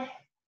down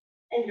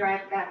and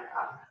drive back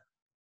up.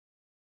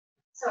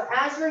 So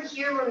as we're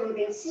here, we're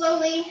moving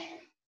slowly.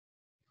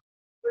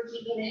 We're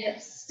keeping the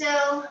hips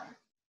still.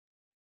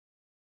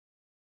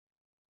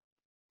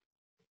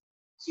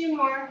 2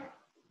 more.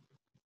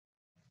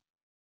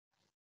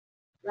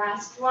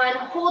 Last one.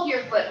 Hold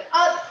your foot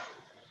up,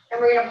 and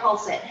we're going to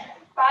pulse it.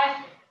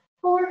 5,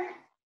 4,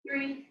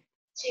 3,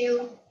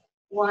 2,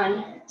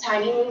 1.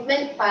 Tiny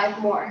movement. 5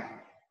 more.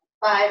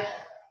 5,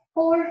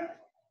 4,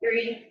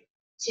 3,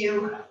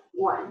 2,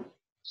 1.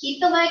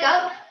 Keep the leg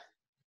up,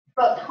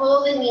 but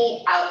pull the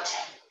knee out.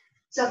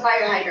 So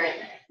fire hydrant.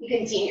 You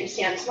can see in your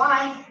stance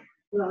why.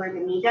 Lower the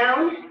knee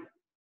down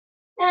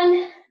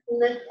and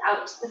lift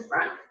out to the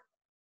front.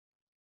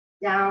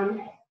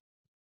 Down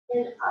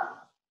and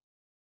up.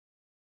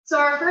 So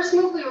our first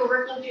move, we were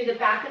working through the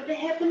back of the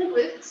hip and the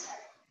glutes.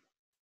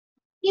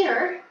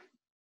 Here,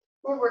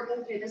 We're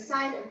working through the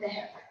side of the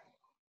hip.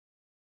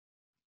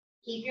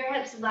 Keep your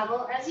hips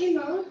level as you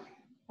move.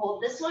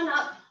 Hold this one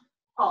up.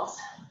 Pulse.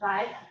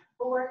 5,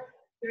 4,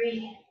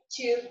 3,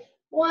 2,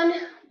 1.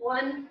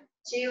 1,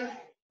 2,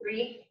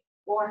 3,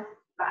 4,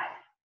 5.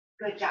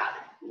 Good job.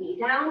 Knee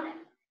down.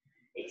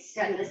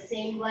 Extend the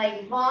same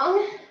leg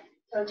long.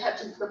 Toe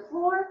touches the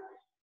floor.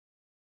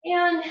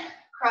 And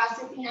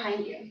cross it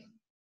behind you.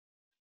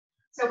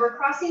 So we're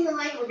crossing the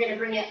leg. We're going to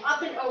bring it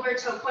up and over,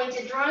 toe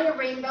pointed, drawing a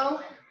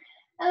rainbow.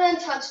 And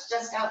then touch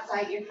just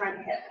outside your front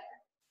hip.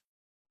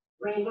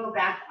 Rainbow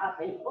back up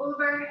and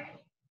over.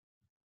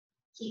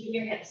 Keeping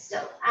your hips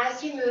still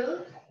as you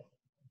move.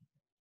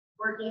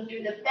 Working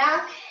through the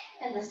back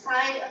and the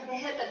side of the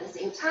hip at the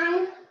same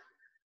time.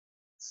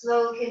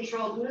 Slow,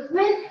 controlled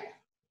movement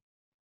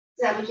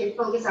so that we can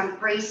focus on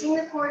bracing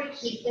the core to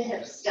keep the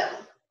hips still.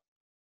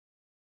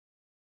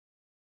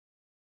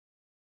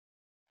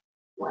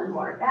 One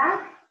more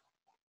back.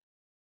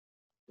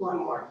 One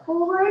more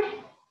forward.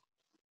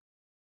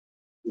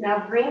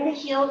 Now bring the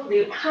heel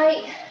glute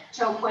height,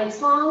 toe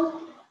points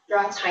long.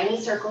 Draw tiny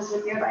circles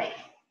with your leg.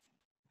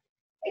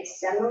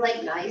 Extend the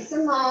leg nice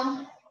and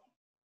long.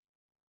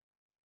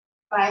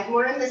 5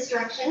 more in this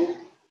direction.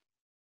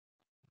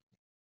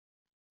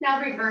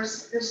 Now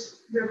reverse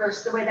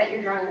the way that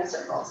you're drawing the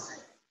circles.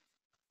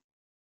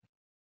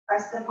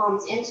 Press the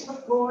palms into the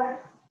floor.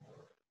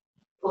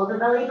 Pull the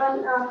belly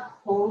button up,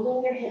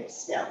 holding your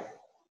hips still.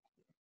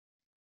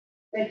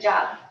 Good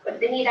job. Put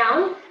the knee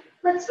down.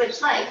 Let's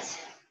switch legs.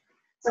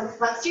 So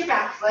flex your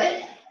back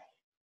foot.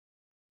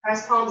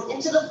 Press palms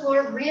into the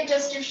floor.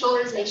 Readjust your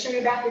shoulders. Make sure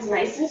your back is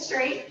nice and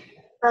straight.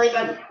 Belly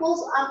button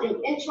pulls up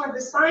and in toward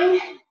the spine.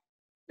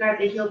 Drive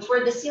the heel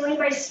toward the ceiling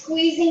by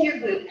squeezing your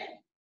glute.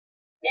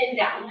 And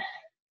down.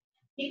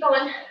 Keep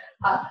going.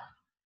 Up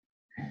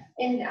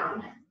and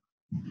down.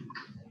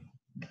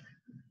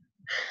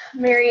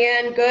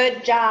 Marianne,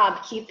 good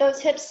job. Keep those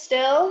hips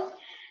still.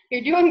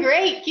 You're doing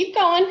great. Keep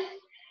going.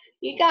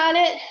 You got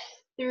it.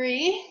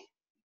 3,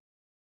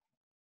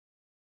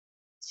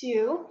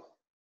 2,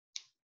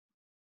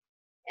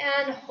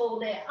 and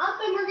hold it up,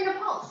 and we're gonna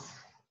pulse.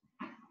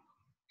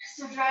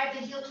 So drive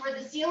the heel toward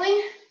the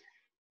ceiling.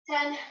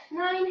 10,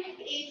 9,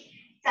 8,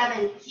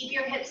 7. Keep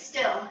your hips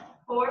still.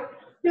 4,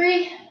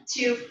 3,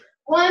 2,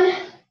 1.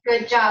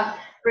 Good job.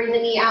 Bring the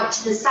knee out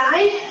to the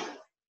side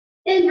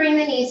and bring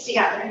the knees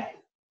together.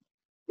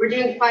 We're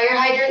doing fire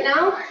hydrant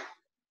now.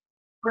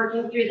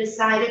 Working through the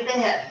side of the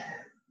hip.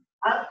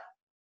 Up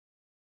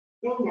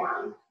and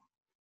down.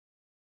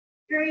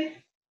 3,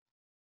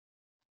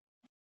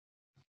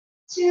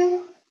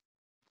 2,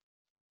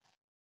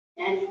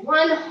 and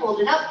 1.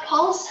 Hold it up.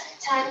 Pulse.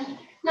 10,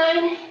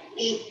 9,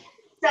 8,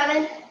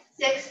 7,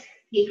 6.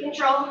 Keep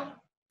control.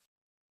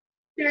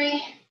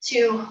 3,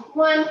 2,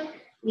 1.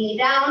 Knee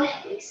down.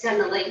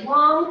 Extend the leg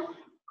long.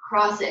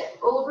 Cross it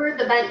over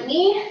the bent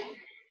knee.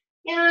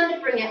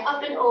 And bring it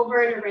up and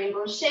over in a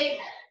rainbow shape.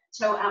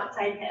 Toe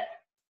outside hip.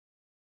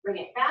 Bring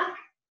it back.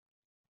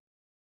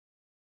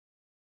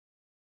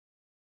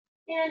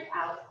 And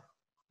out.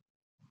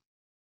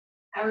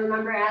 Now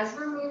remember, as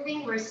we're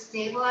moving, we're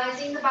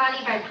stabilizing the body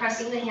by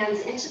pressing the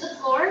hands into the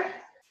floor.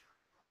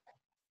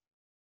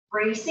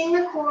 Bracing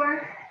the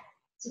core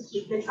to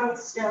keep the trunk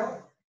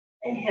still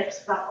and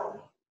hips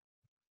level.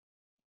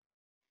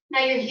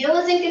 Now your heel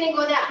isn't going to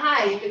go that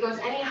high. If it goes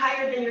any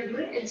higher than your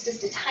glute, it's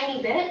just a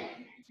tiny bit.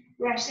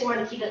 We actually want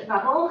to keep it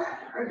level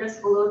or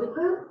just below the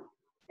glute.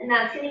 And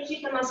that's going to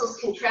keep the muscles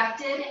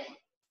contracted,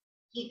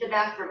 keep the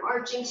back from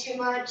arching too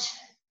much,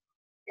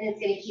 and it's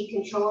going to keep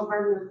control of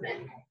our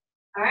movement.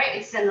 All right,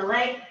 extend the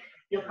leg.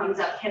 Heel comes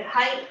up hip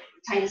height,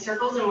 tiny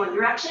circles in one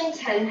direction.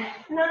 10,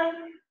 9,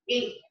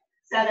 8,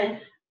 7.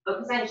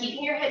 Focus on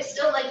keeping your hips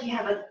still like you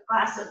have a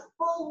glass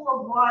full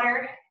of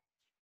water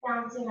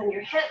balancing on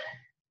your hip.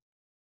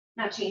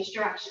 Now change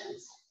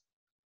directions.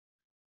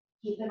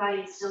 Keep the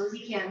body as still as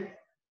you can.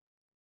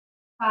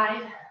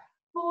 5,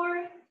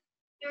 4,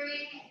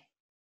 3,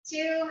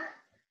 2,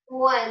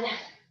 1.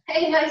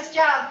 Hey, nice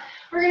job.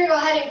 We're going to go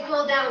ahead and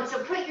pull down.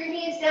 So put your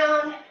knees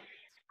down,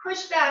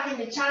 push back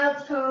into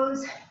child's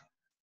pose.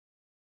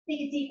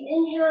 Take a deep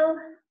inhale.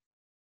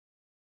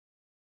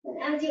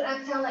 And as you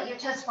exhale, let your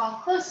chest fall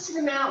close to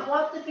the mat.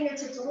 Walk the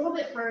fingertips a little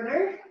bit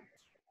further.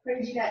 We're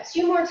going to do that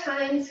 2 more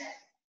times.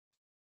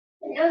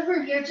 And as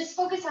we're here, just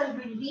focus on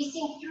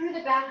releasing through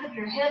the back of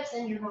your hips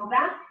and your low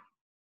back.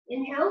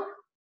 Inhale.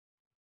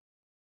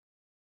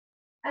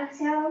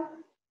 Exhale.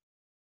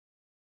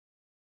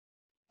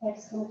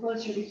 Hips come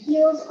closer to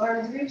heels,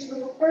 arms reach a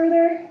little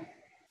further.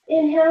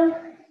 Inhale.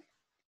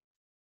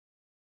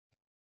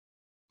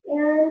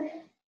 And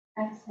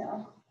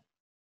exhale.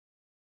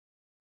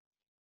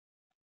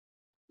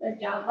 Good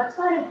job. Let's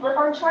go ahead and flip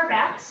onto our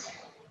backs.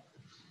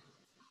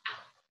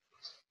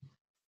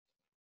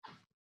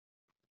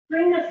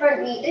 Bring the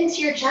front knee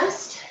into your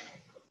chest.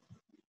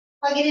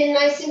 Plug it in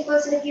nice and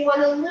close, and if you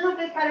want a little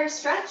bit better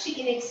stretch, you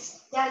can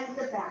extend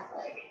the back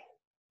leg.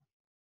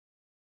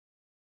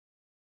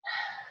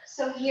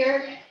 So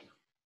here,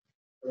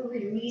 we're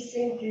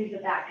releasing through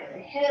the back of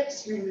the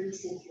hips,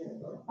 releasing through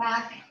the lower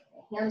back.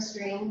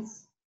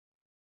 hamstrings.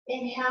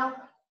 Inhale.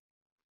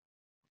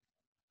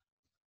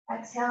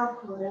 Exhale,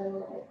 pull it in a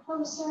little bit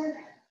closer.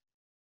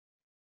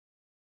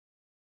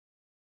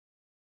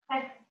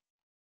 Okay.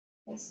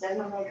 Extend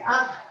the leg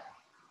up.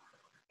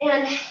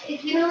 And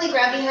if you can only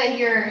grab behind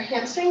your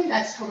hamstring,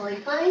 that's totally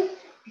fine.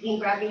 If you can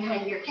grab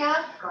behind your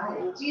calf, go ahead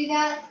and do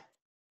that.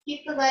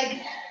 Keep the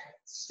leg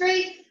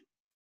straight,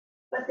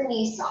 but the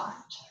knee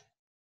soft.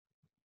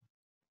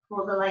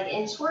 Pull the leg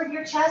in toward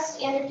your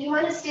chest, and if you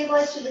want to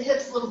stabilize through the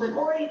hips a little bit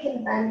more, you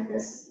can bend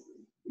this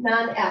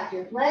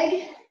non-active leg.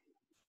 If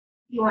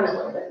you want a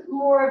little bit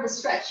more of a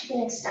stretch, you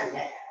can extend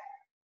it.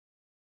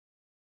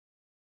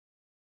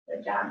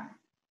 Good job.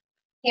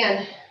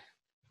 And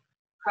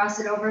cross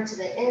it over to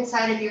the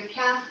inside of your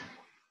calf.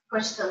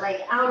 Push the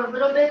leg out a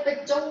little bit,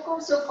 but don't go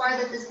so far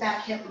that this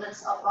back hip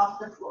lifts up off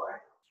the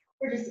floor.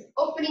 We're just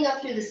opening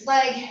up through this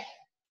leg,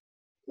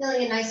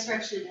 feeling a nice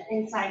stretch through the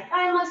inside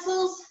thigh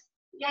muscles.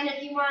 Again,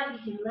 if you want,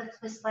 you can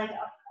lift this leg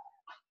up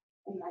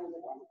and bend it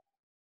in.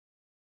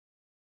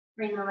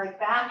 Bring the leg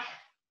back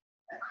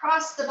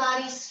across the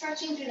body,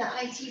 stretching through the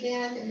IT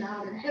band and the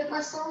outer hip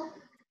muscle.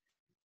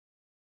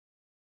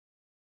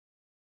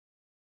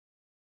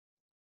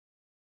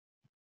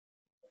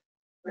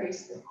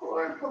 Brace the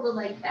core, pull the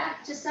leg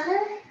back to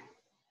center,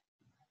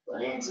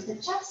 foot into the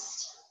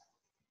chest,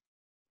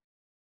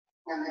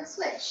 and let's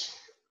switch.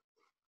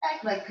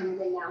 Back leg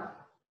comes in now.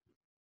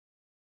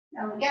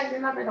 Now again,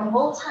 remember the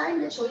whole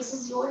time the choice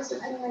is yours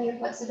depending on your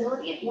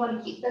flexibility. If you want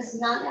to keep this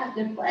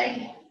non-active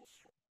leg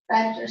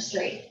bent or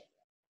straight.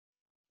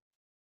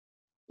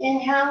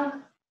 Inhale,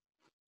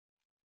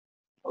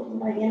 pull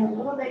the leg in a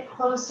little bit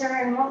closer,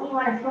 and what we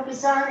want to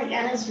focus on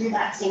again is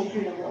relaxing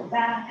through the low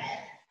back,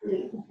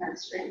 through the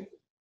hamstring.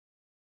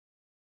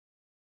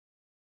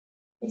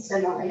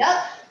 Extend the leg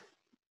up,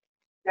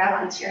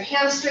 grab onto your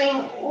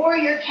hamstring or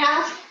your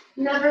calf.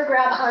 Never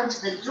grab onto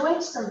the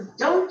joint, so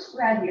don't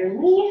grab your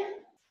knee.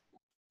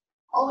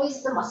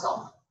 Always the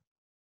muscle.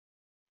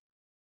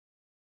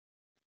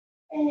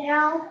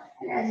 Inhale,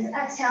 and as you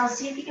exhale,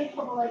 see if you can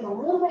pull the leg a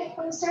little bit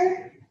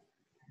closer.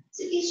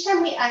 So each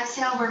time we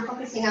exhale, we're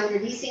focusing on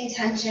releasing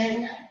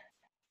tension.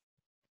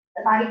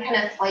 The body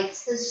kind of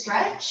fights the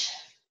stretch.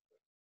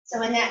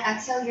 So in that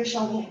exhale, you're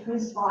showing it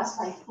who's boss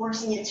by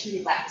forcing it to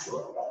relax a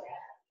little bit.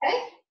 Okay?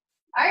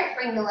 All right,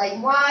 bring the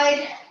leg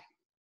wide.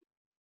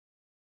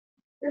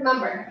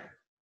 Remember,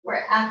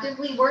 we're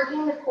actively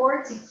working the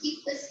core to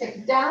keep this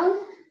hip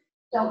down.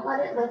 Don't let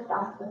it lift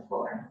off the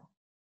floor.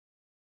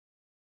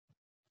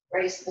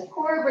 Brace the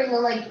core, bring the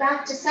leg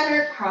back to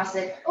center, cross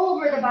it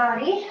over the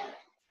body.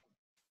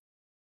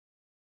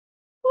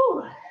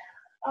 Whew.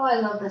 Oh, I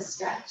love this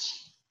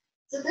stretch.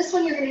 So this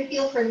one you're going to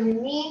feel from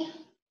your knee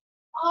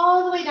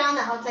all the way down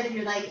the outside of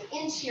your leg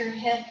into your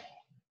hip.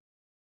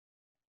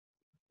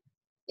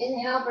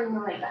 Inhale, bring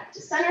the leg back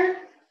to center.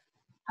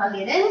 Hug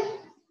it in.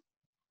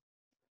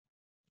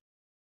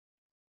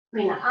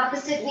 Bring the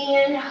opposite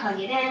knee in, hug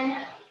it in.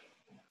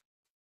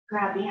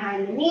 Grab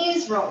behind the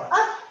knees, roll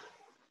up.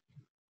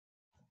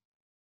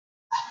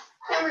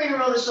 And we're going to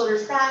roll the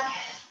shoulders back.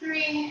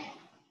 3,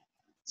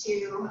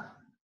 2,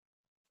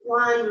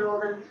 1. Roll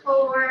them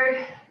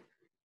forward.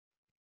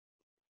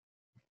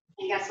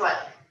 And guess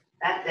what?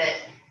 That's it.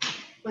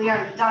 We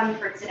are done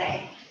for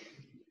today.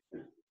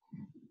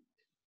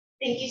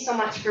 Thank you so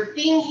much for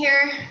being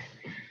here.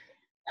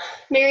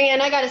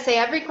 Marianne, I got to say,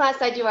 every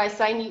class I do, I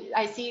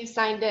see you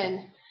signed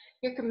in.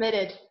 You're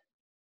committed.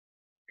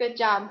 Good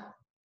job.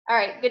 All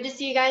right, good to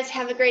see you guys.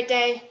 Have a great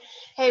day.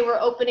 Hey, we're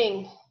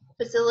opening,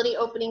 facility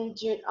opening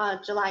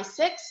July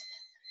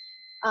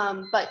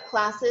 6th, but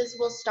classes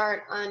will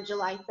start on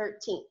July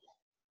 13th.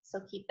 So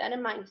keep that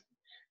in mind.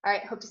 All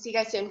right, hope to see you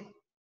guys soon.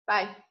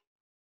 Bye.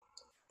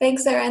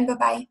 Thanks, Erin.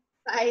 Bye-bye.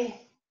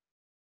 Bye.